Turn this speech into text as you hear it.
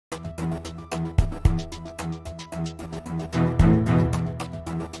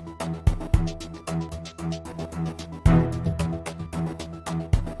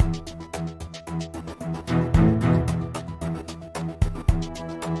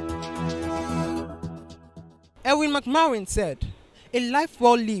McMahon said, "A life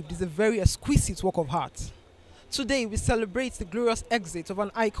well lived is a very exquisite work of art." Today we celebrate the glorious exit of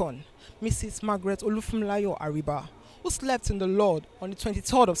an icon, Mrs. Margret Olufunmilayo Ariba, who slept in the Lord on the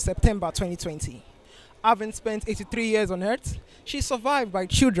 23rd of September 2020. Having spent 83 years on earth, she is survived by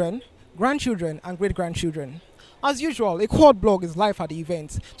children, grandchildren and great-grandchildren. As usual, ekohotblog is live at the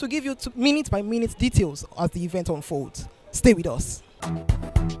event to give you minute-by-minute details as the event unfolds. Stay with us.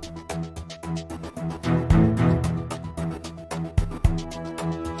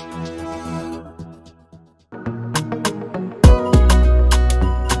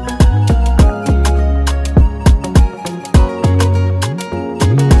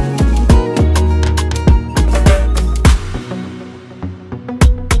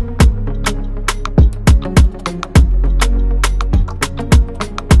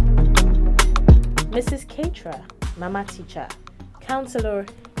 Mrs. Keitra, Mama Teacher, Counselor,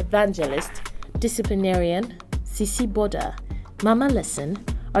 Evangelist, Disciplinarian, Sisi Boda, Mama Lesson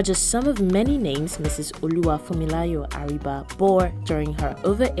are just some of many names Mrs. Olufunmilayo Ariba bore during her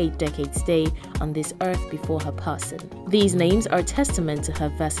over 8-decade stay on this earth before her passing. These names are a testament to her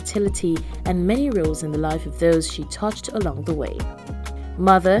versatility and many roles in the life of those she touched along the way.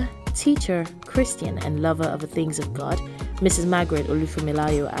 Mother, teacher, Christian and lover of the things of God, Mrs. Margret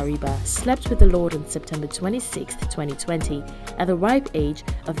Olufunmilayo Ariba slept with the Lord on September 26, 2020 at the ripe age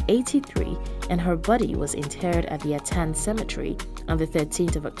of 83, and her body was interred at the Atan Cemetery on the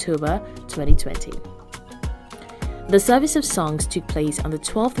 13th of October 2020. The service of songs took place on the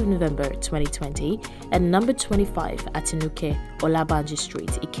 12th of November 2020 at number 25 Atinuke, Olabanji Street,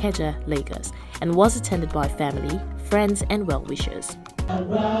 Ikeja, Lagos, and was attended by family, friends and well-wishers.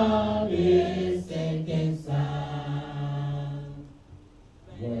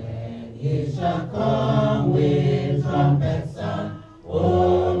 When he shall come with trumpet sound,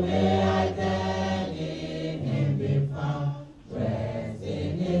 oh, may I then in him be found, dressed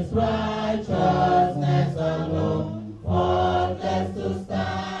in his righteousness alone, faultless to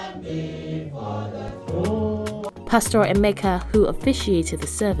stand before the throne. Pastor Emeka, who officiated the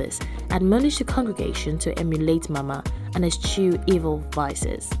service, admonished the congregation to emulate Mama and eschew evil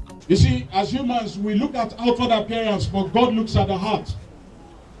vices. You see, as humans, we look at outward appearance, but God looks at the heart.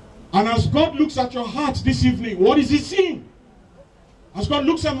 And as God looks at your heart this evening, what is he seeing? As God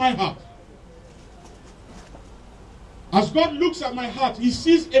looks at my heart. As God looks at my heart, he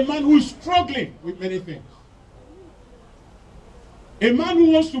sees a man who is struggling with many things. A man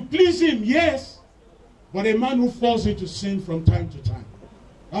who wants to please him, yes, but a man who falls into sin from time to time.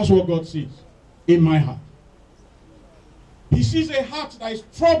 That's what God sees in my heart. He sees a heart that is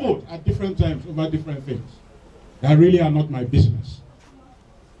troubled at different times over different things that really are not my business.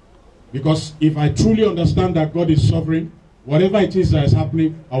 Because if I truly understand that God is sovereign, whatever it is that is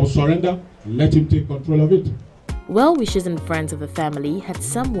happening, I will surrender and let him take control of it. Well-wishers and friends of the family had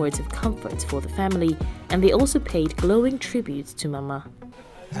some words of comfort for the family, and they also paid glowing tributes to Mama.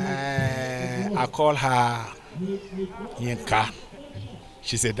 I call her Yinka.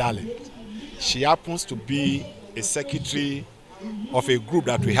 She's a darling. She happens to be a secretary of a group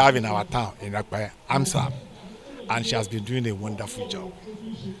that we have in our town, in Amsterdam. And she has been doing a wonderful job.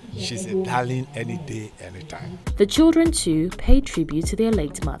 She's a darling any day, anytime. The children too paid tribute to their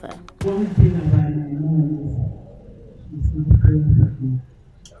late mother. One thing about my mom is she's not very happy.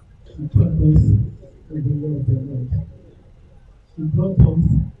 She taught us in the way of the Lord. She brought us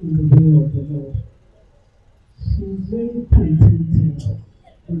in the way of the Lord. She's very contented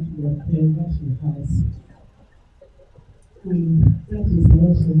with whatever she has. And that is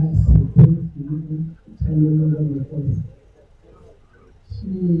what she has to do for you. She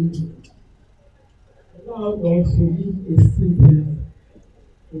allowed us to live a simple life,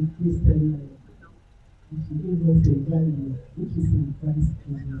 a Christian life. And she gave us a value which is in Christ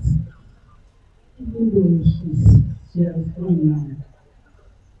Jesus. Even though she has gone now,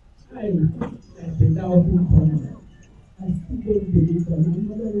 I, like the doubting Thomas, I still don't believe that my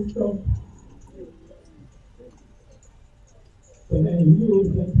mother is gone. But I know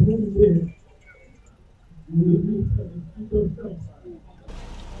that one day we will be for the feet of Christ.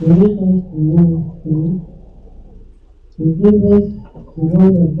 He made us to know Him. He gave us the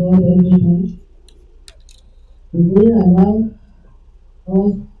word of God every time. He didn't allow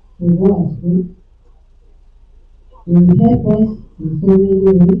us to go astray. He will help us in so many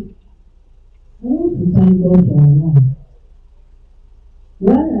ways. I want to thank God for our life.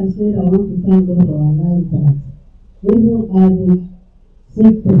 Why I said I want to thank God for our life, that even as a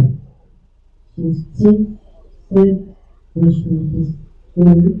sick, she still said we should be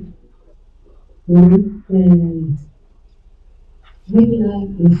giving out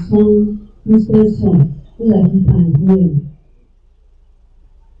a song, Christian song, so that he can hear me.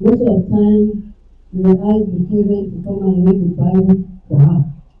 Most of the time, we will ask the children to come and read the Bible for her.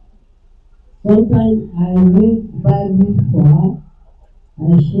 Sometimes I read the Bible for her. I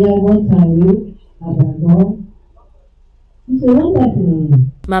share what I read about God. It's a wonderful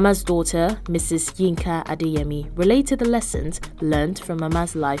thing. Mama's daughter, Mrs. Yinka Adeyemi, related the lessons learned from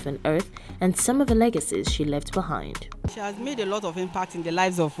Mama's life on earth and some of the legacies she left behind. She has made a lot of impact in the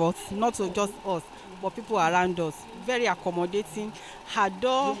lives of us, not just us, but people around us. Very accommodating. Her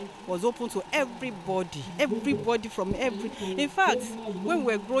door was open to everybody from every. In fact, when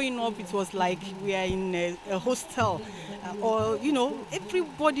we were growing up, it was like we are in a hostel, or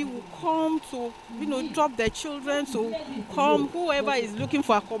everybody will come to drop their children to come. Whoever is looking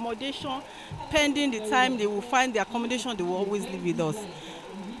for accommodation, pending the time they will find the accommodation, they will always live with us.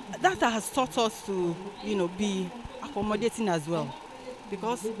 That has taught us to be accommodating as well.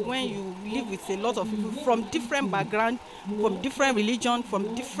 Because when you live with a lot of people from different background, from different religion,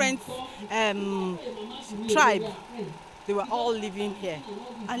 from different tribe, they were all living here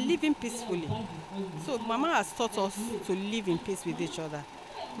and living peacefully. So Mama has taught us to live in peace with each other.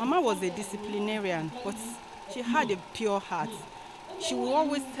 Mama was a disciplinarian, but she had a pure heart. She will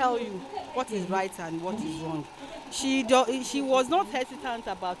always tell you what is right and what is wrong. She was not hesitant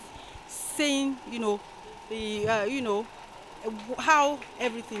about saying, how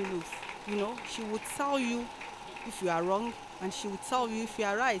everything looks. She would tell you if you are wrong, and she would tell you if you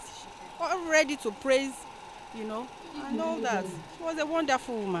are right. She was ready to praise, and all that. She was a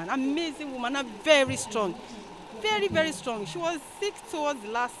wonderful woman, amazing woman, and very strong, very, very strong. She was sick towards her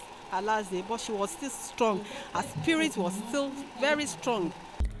last day, but she was still strong. Her spirit was still very strong.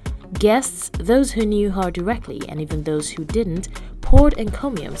 Guests, those who knew her directly and even those who didn't, poured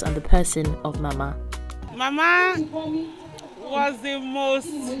encomiums on the person of Mama. Mama was the most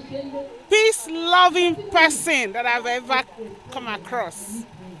peace-loving person that I've ever come across.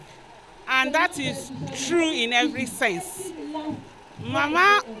 And that is true in every sense.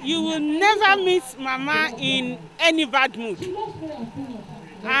 Mama, you will never meet Mama in any bad mood.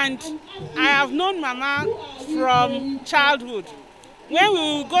 And I have known Mama from childhood. When we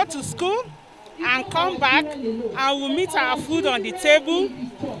will go to school and come back and we'll meet our food on the table,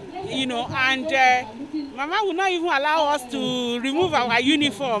 and Mama will not even allow us to remove our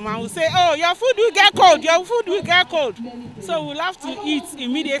uniform, and will say, "Oh, your food will get cold, your food will get cold." So we'll have to eat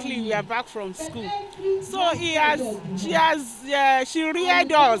immediately we are back from school. So she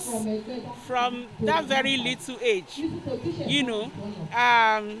reared us from that very little age.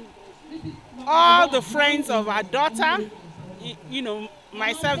 All the friends of our daughter,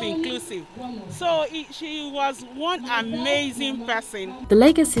 myself inclusive. So she was one amazing person. The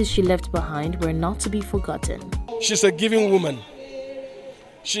legacies she left behind were not to be forgotten. She's a giving woman.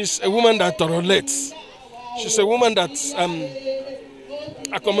 She's a woman that tolerates. She's a woman that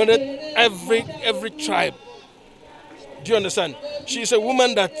accommodates every tribe. Do you understand? She's a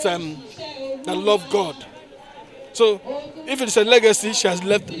woman that loves God. So if it's a legacy, she has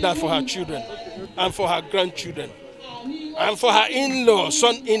left that for her children and for her grandchildren. And for her in-laws,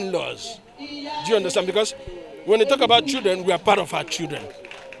 son-in-laws. Do you understand? Because when they talk about children, we are part of her children.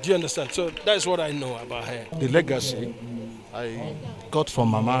 Do you understand? So that's what I know about her. The legacy I got from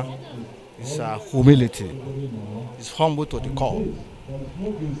Mama is humility. It's humble to the core.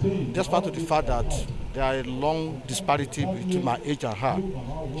 Despite the fact that there are a long disparity between my age and her,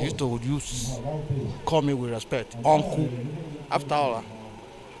 she used to call me with respect, uncle. After all,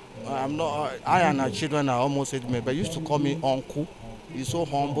 I and her children are almost age mates, but used to call me uncle. He's so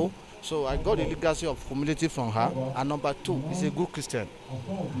humble. So I got the legacy of humility from her. And number two, he's a good Christian.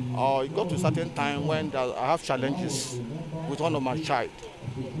 It got to a certain time when I have challenges with one of my child.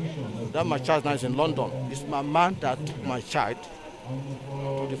 That my child now is in London. It's my man that took my child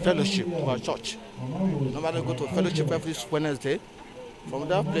to the fellowship, to our church. Normally I go to fellowship every Wednesday. From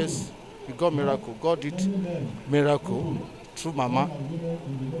that place, we got miracle. God did miracle through Mama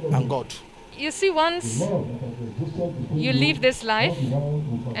and God. You see, once you leave this life,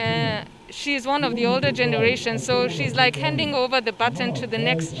 she's one of the older generation, so she's like handing over the baton to the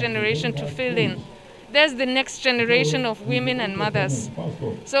next generation to fill in. There's the next generation of women and mothers.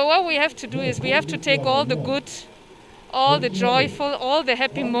 So what we have to do is we have to take all the good, all the joyful, all the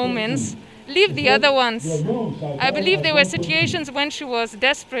happy moments, leave the other ones. I believe there were situations when she was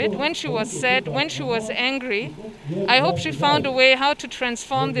desperate, when she was sad, when she was angry. I hope she found a way how to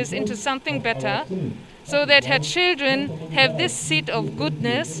transform this into something better, so that her children have this seed of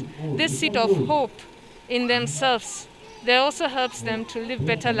goodness, this seed of hope in themselves. That also helps them to live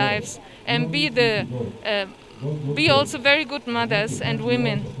better lives and be also very good mothers and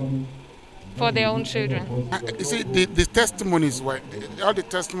women. for their own children. You see, the testimonies, all the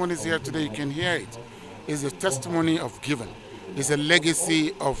testimonies here today, you can hear it, is a testimony of giving. It's a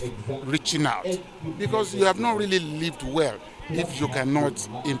legacy of reaching out. Because you have not really lived well if you cannot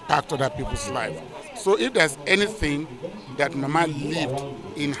impact other people's lives. So if there's anything that Mama lived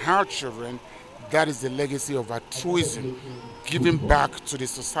in her children, that is the legacy of altruism, giving back to the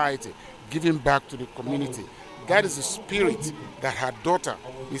society, giving back to the community. That is the spirit that her daughter,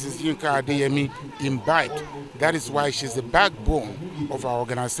 Mrs. Yinka Adeyemi, imbibed. That is why she's the backbone of our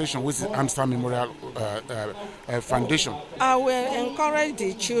organization, which is Amsterdam Memorial Foundation. I will encourage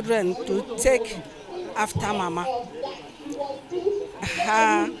the children to take after Mama.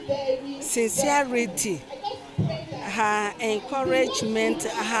 Her sincerity, her encouragement,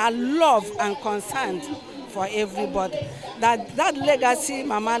 her love and concern for everybody. That legacy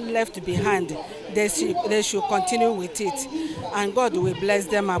Mama left behind, they should continue with it, and God will bless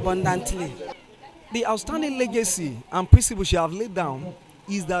them abundantly. The outstanding legacy and principle she have laid down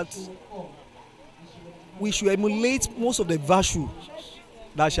is that we should emulate most of the virtues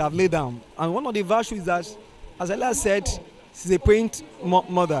that she have laid down. And one of the virtues is that, as Ella said, she's a praying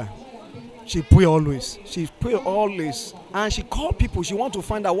mother. She pray always. She pray always. And she call people. She want to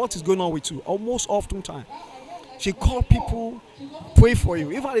find out what is going on with you. Almost often time. She call people, pray for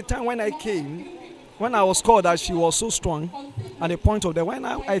you. Even at the time when I came, when I was called that she was so strong, at the point of that, when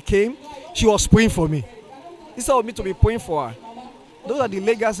I came, she was praying for me. Instead of me to be praying for her. Those are the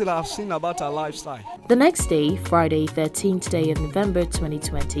legacies that I've seen about her lifestyle. The next day, Friday, 13th day of November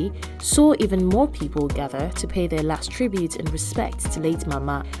 2020, saw even more people gather to pay their last tribute and respect to late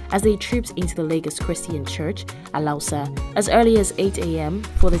Mama as they trooped into the Lagos Christian Church, Alausa, as early as 8 a.m.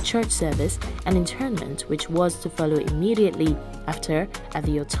 for the church service and interment, which was to follow immediately after at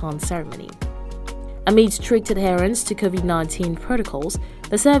the Otan ceremony. Amid strict adherence to COVID-19 protocols,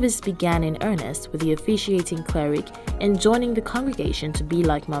 the service began in earnest with the officiating cleric enjoining the congregation to be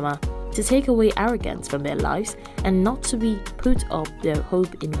like Mama, to take away arrogance from their lives and not to be put up their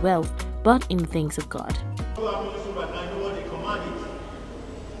hope in wealth but in things of God.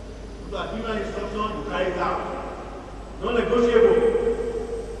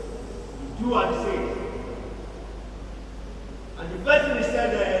 And the first thing he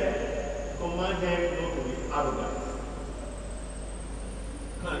said there, command them not to be arrogant.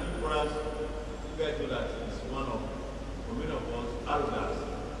 Now, you perhaps you guys know that it's one of, for many of us, arrogance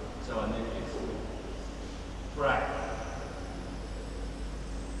is our necklace. Pride.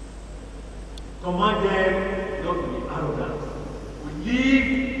 Command them not to be arrogant. We live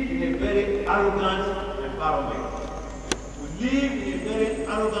in a very arrogant environment. We live in a very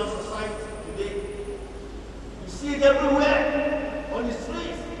arrogant society today. You see it everywhere, on the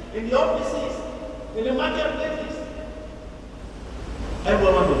streets, in the offices, in the marketplaces.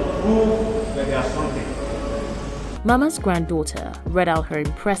 Everyone wants to prove that they are something. Mama's granddaughter read out her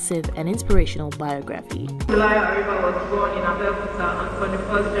impressive and inspirational biography. Olufunmilayo Ariba was born in Abeokuta on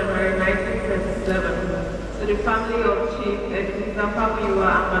 21st January 1937 to the family of Chief Ebenezer Famuyiwa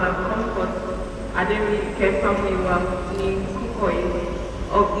and Madam Comfort Adenike Famuyiwa in Kukoyi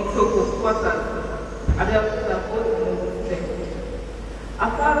of the Toko quarters, Abeokuta, both in Ogun State.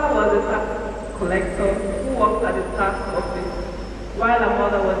 Her father was a tax collector who worked at the tax office, while her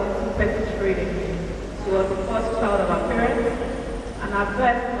mother was into petty trading. She was the first child of her parents, and her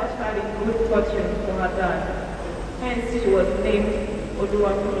birth ushered in good fortune for her dad. Hence, she was named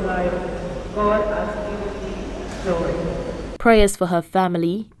Olufunmilayo. God has given me joy. Prayers for her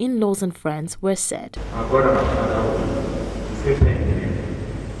family, in-laws and friends were said. Our God and our Father, we say thank you,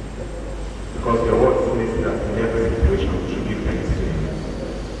 because your word says that in every situation we should give thanks to you.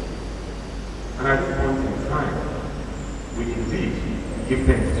 And at this point in time, we indeed give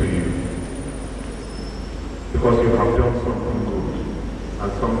thanks to you, because you have done something good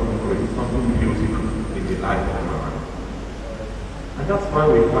and something great, something beautiful in the life of man. And that's why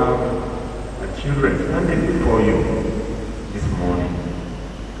we have our children standing before you this morning.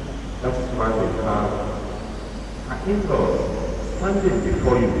 That's why we have our in-laws standing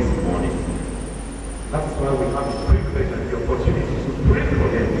before you this morning. That's why we have the privilege and the opportunity to pray for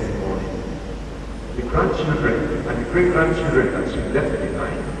them this morning. The grandchildren and the great-grandchildren that you left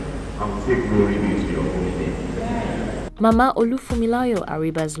behind, and we say glory be to your holy name. Mama Olufunmilayo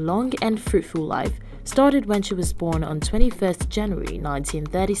Ariba's long and fruitful life started when she was born on 21st January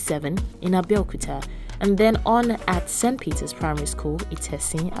 1937 in Abeokuta, and then on at St. Peter's Primary School,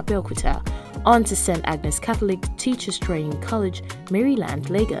 Itesin, Abeokuta, on to St. Agnes Catholic Teachers Training College, Maryland,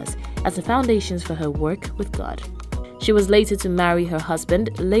 Lagos, as the foundations for her work with God. She was later to marry her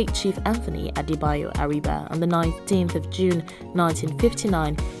husband, late Chief Anthony Adebayo Ariba, on the 19th of June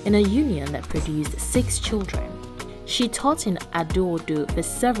 1959 in a union that produced 6 children. She taught in Ado-Odo for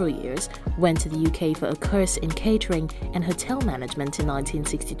several years, went to the UK for a course in catering and hotel management in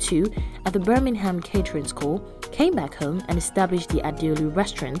 1962 at the Birmingham Catering School, came back home and established the Adeolu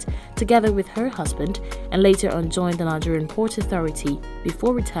restaurant together with her husband, and later on joined the Nigerian Port Authority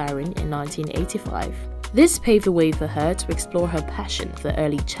before retiring in 1985. This paved the way for her to explore her passion for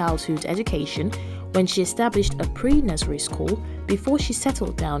early childhood education when she established a pre-nursery school before she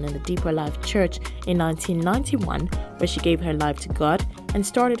settled down in the Deeper Life Church in 1991, where she gave her life to God and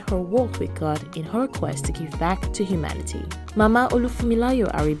started her walk with God in her quest to give back to humanity. Mama Olufunmilayo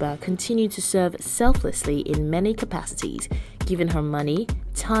Ariba continued to serve selflessly in many capacities, giving her money,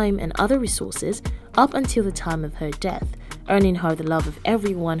 time and other resources up until the time of her death, earning her the love of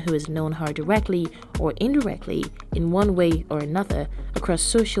everyone who has known her directly or indirectly in one way or another across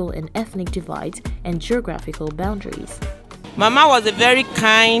social and ethnic divides and geographical boundaries. Mama was a very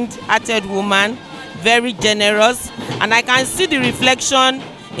kind-hearted woman, very generous, and I can see the reflection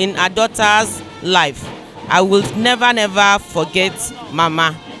in her daughter's life. I will never forget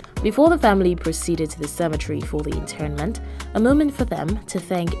Mama. Before the family proceeded to the cemetery for the interment, a moment for them to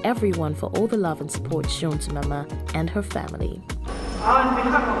thank everyone for all the love and support shown to Mama and her family. On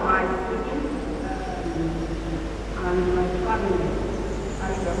behalf of my siblings and my family,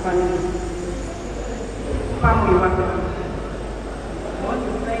 and your family welcome. I want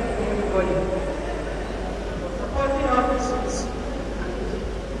to thank everybody for supporting us,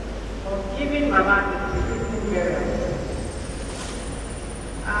 for giving Mama the fitting burial.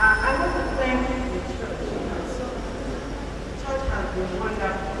 I want to thank the church. The church has been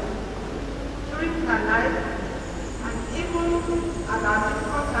wonderful during her life, and even at our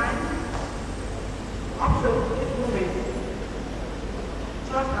difficult times, up to this moment, the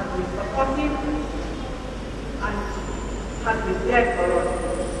church has been supportive and has been there for us.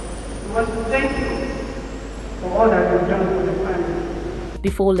 We want to thank you for all that you've done for the family.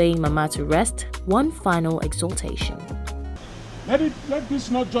 Before laying Mama to rest, one final exhortation. Let this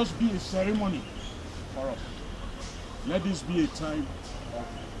not just be a ceremony for us. Let this be a time of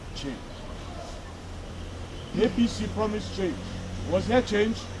change. APC promised change. Was there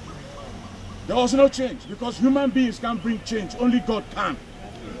change? There was no change, because human beings can't bring change. Only God can.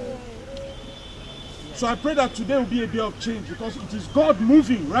 So I pray that today will be a day of change, because it is God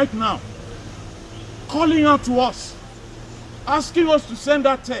moving right now, calling out to us, asking us to send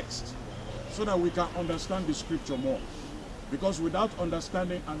that text so that we can understand the scripture more. Because without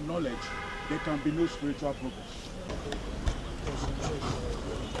understanding and knowledge, there can be no spiritual progress.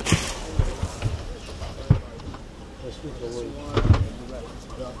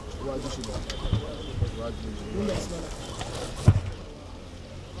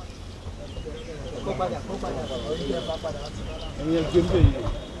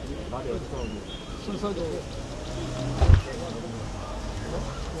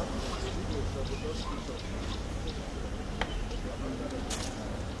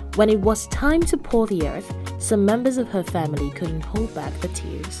 When it was time to pour the earth, some members of her family couldn't hold back the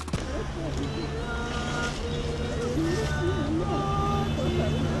tears.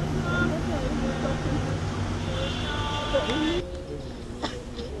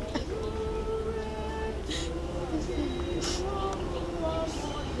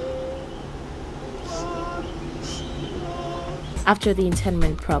 After the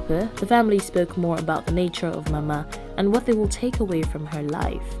interment proper, the family spoke more about the nature of Mama and what they will take away from her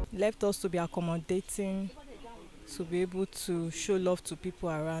life. Left us to be accommodating, to be able to show love to people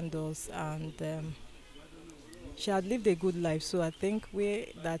around us, and she had lived a good life, so I think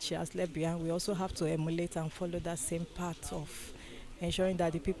that she has left behind, we also have to emulate and follow that same path of ensuring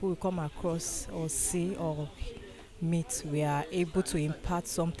that the people we come across or see or meet, we are able to impart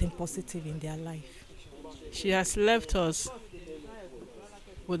something positive in their life. She has left us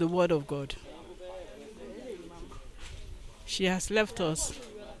with the word of God. She has left us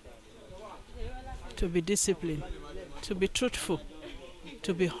to be disciplined, to be truthful,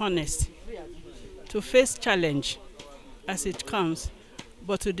 to be honest, to face challenge as it comes,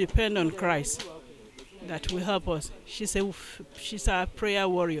 but to depend on Christ that will help us. She's our prayer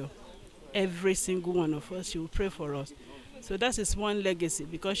warrior. Every single one of us, she will pray for us. So that is one legacy,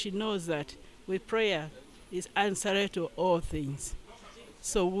 because she knows that with prayer is answer to all things.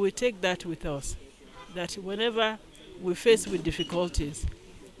 So we will take that with us, that whenever we face with difficulties,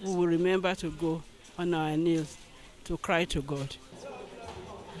 we will remember to go on our knees to cry to God.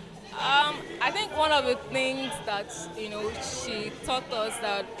 I think one of the things that she taught us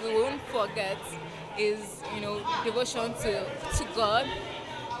that we won't forget is, devotion to God.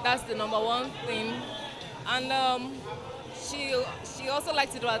 That's the number one thing. And she also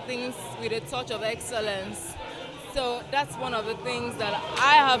likes to do her things with a touch of excellence. So that's one of the things that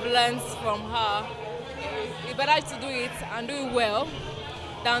I have learned from her. It's better to do it and do it well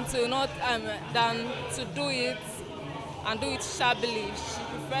than to do it and do it shabbily. She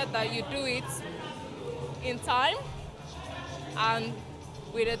prefers that you do it in time and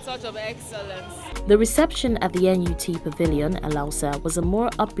with a touch of excellence. The reception at the NUT Pavilion, Alausa, was a more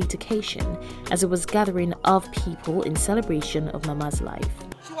upbeat occasion as it was gathering of people in celebration of Mama's life.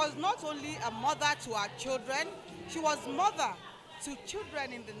 She was not only a mother to her children, she was mother to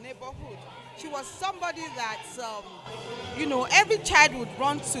children in the neighborhood. She was somebody that, every child would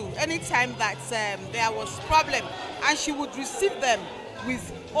run to anytime that there was problem, and she would receive them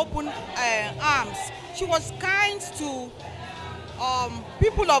with open arms. She was kind to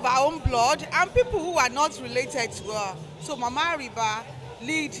people of our own blood and people who are not related to her. So Mama Ariba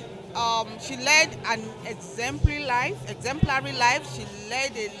she led an exemplary life. She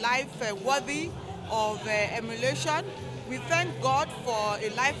led a life worthy of emulation. We thank God for a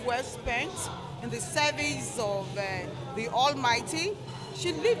life well spent in the service of the Almighty.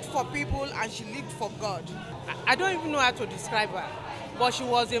 She lived for people and she lived for God. I don't even know how to describe her, but she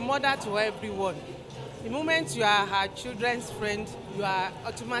was a mother to everyone. The moment you are her children's friend, you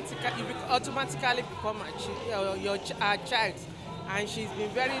automatically become her child. And she's been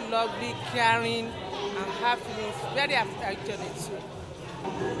very lovely, caring, and happy, very affectionate too.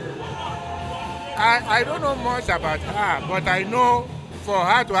 I don't know much about her, but I know for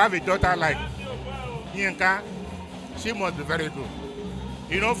her to have a daughter like Yinka, she must be very good.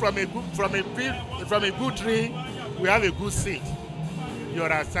 From a good tree, we have a good seed. You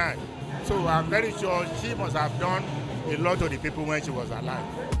understand? So I'm very sure she must have done a lot to the people when she was alive.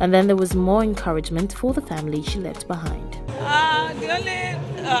 And then there was more encouragement for the family she left behind. The only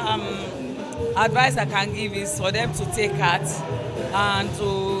advice I can give is for them to take heart and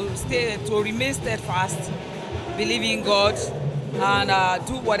to remain steadfast, believe in God, and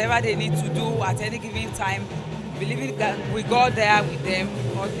do whatever they need to do at any given time. Believing that with God there with them,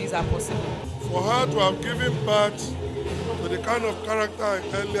 all things are possible. For her to have given birth to the kind of character I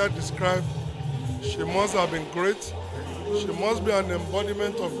earlier described, she must have been great. She must be an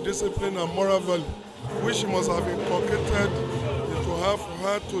embodiment of discipline and moral value, which she must have inculcated into her for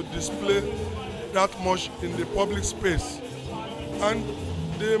her to display that much in the public space. And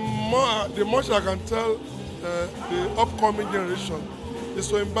the much I can tell the upcoming generation is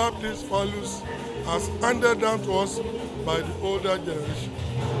to imbibe these values as handed down to us by the older generation.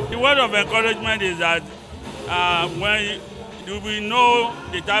 The word of encouragement is that when you will know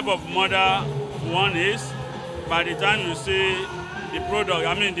the type of mother one is by the time you see the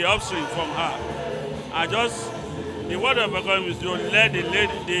product, the offspring from her. The word of encouragement is to let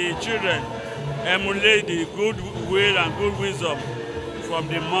the children emulate the good will and good wisdom from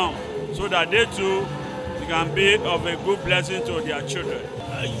the mom, so that they too can be of a good blessing to their children.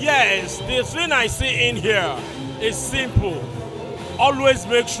 Yes, the thing I see in here is simple. Always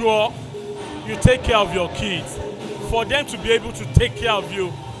make sure you take care of your kids, for them to be able to take care of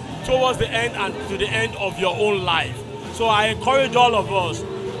you towards the end and to the end of your own life. So I encourage all of us,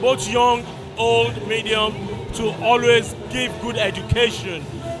 both young, old, medium, to always give good education,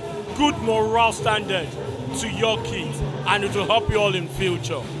 good moral standard to your kids, and it will help you all in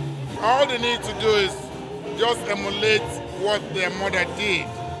future. All they need to do is just emulate what their mother did.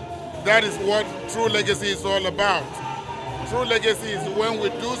 That is what true legacy is all about. True legacy is when we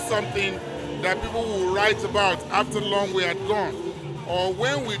do something that people will write about after long we are gone, or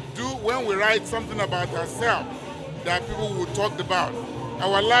when we write something about ourselves that people will talk about.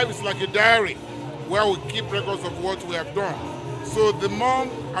 Our life is like a diary where we keep records of what we have done. So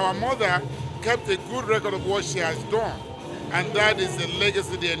our mother, kept a good record of what she has done, and that is the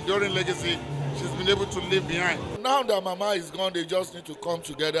legacy, the enduring legacy she's been able to leave behind. Now that Mama is gone, they just need to come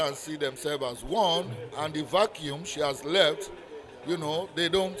together and see themselves as one, and the vacuum she has left, they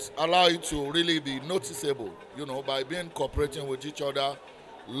don't allow it to really be noticeable, by being cooperating with each other,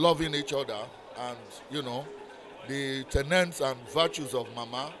 loving each other, and, the tenets and virtues of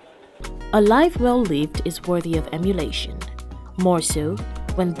Mama. A life well lived is worthy of emulation. More so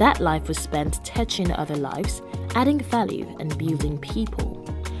when that life was spent touching other lives, adding value and building people.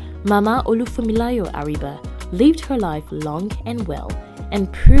 Mama Olufunmilayo Ariba lived her life long and well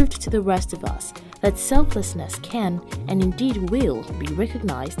and proved to the rest of us that selflessness can and indeed will be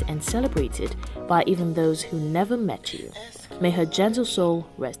recognized and celebrated by even those who never met you. May her gentle soul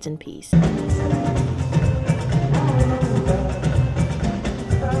rest in peace.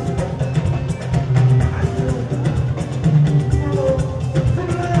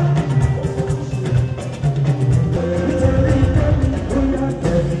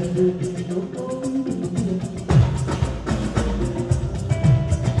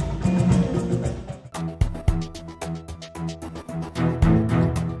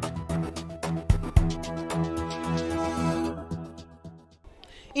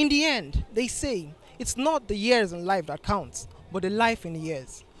 In the end, they say it's not the years in life that counts, but the life in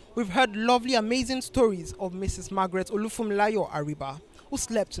years. We've heard lovely, amazing stories of Mrs. Margret Olufunmilayo Ariba, who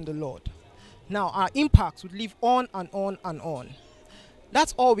slept in the Lord. Now, our impact would live on and on and on.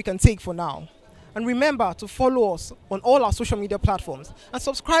 That's all we can take for now. And remember to follow us on all our social media platforms and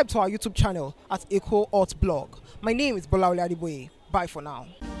subscribe to our YouTube channel at ekohotblog. My name is Ariba. Bye for now.